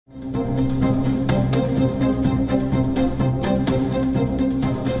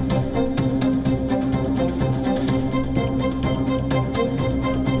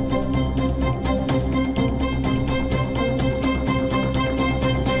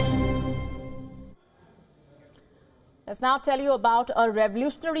Let's now tell you about a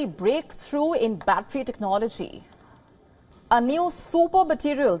revolutionary breakthrough in battery technology. A new super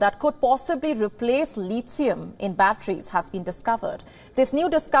material that could possibly replace lithium in batteries has been discovered. This new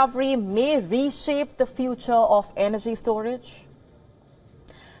discovery may reshape the future of energy storage.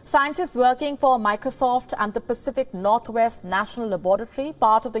 Scientists working for Microsoft and the Pacific Northwest National Laboratory,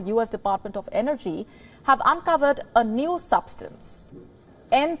 part of the U.S. Department of Energy, have uncovered a new substance,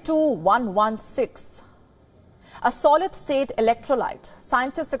 N2116. A solid-state electrolyte.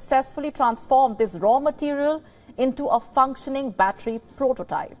 Scientists successfully transformed this raw material into a functioning battery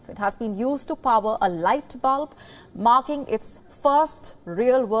prototype. It has been used to power a light bulb, marking its first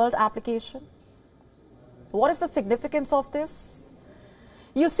real-world application. What is the significance of this?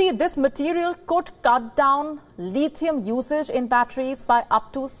 You see, this material could cut down lithium usage in batteries by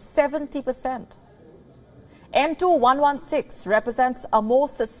up to 70%. N2116 represents a more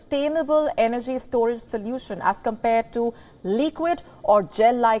sustainable energy storage solution as compared to liquid or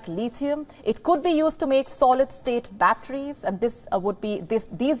gel-like lithium. It could be used to make solid-state batteries, and these would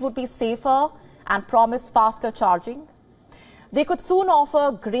be safer and promise faster charging. They could soon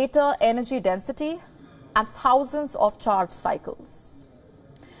offer greater energy density and thousands of charge cycles.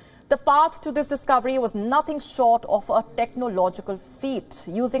 The path to this discovery was nothing short of a technological feat.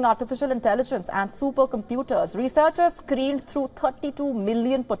 Using artificial intelligence and supercomputers, researchers screened through 32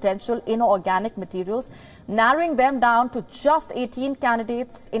 million potential inorganic materials, narrowing them down to just 18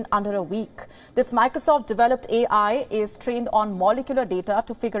 candidates in under a week. This Microsoft-developed AI is trained on molecular data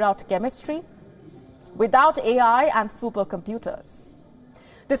to figure out chemistry without AI and supercomputers.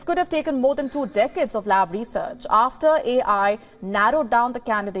 This could have taken more than 2 decades of lab research. After AI narrowed down the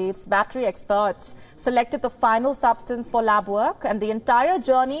candidates, battery experts selected the final substance for lab work, and the entire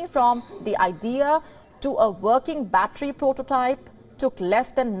journey from the idea to a working battery prototype took less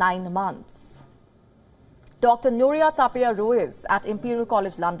than 9 months. Dr. Nuria Tapia Ruiz at Imperial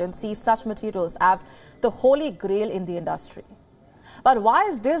College London sees such materials as the holy grail in the industry. But why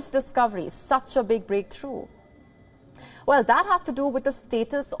is this discovery such a big breakthrough? Well, that has to do with the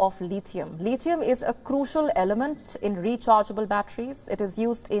status of lithium. Lithium is a crucial element in rechargeable batteries. It is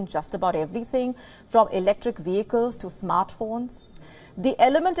used in just about everything, from electric vehicles to smartphones. The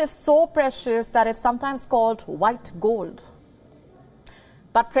element is so precious that it's sometimes called white gold.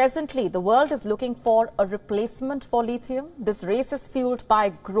 But presently, the world is looking for a replacement for lithium. This race is fueled by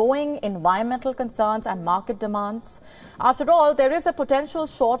growing environmental concerns and market demands. After all, there is a potential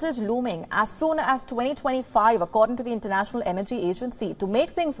shortage looming as soon as 2025, according to the International Energy Agency. To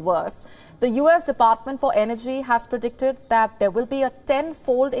make things worse, the U.S. Department for Energy has predicted that there will be a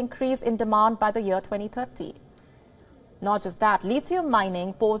 10-fold increase in demand by the year 2030. Not just that, lithium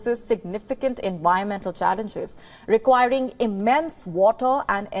mining poses significant environmental challenges, requiring immense water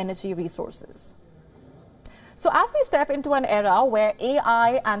and energy resources. So as we step into an era where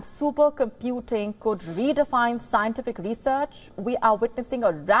AI and supercomputing could redefine scientific research, we are witnessing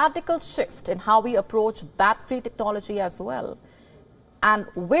a radical shift in how we approach battery technology as well. And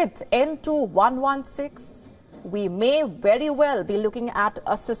with N2116, we may very well be looking at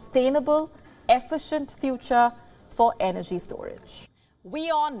a sustainable, efficient future for energy storage.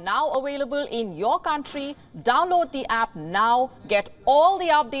 WION now available in your country. Download the app now. Get all the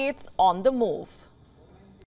updates on the move.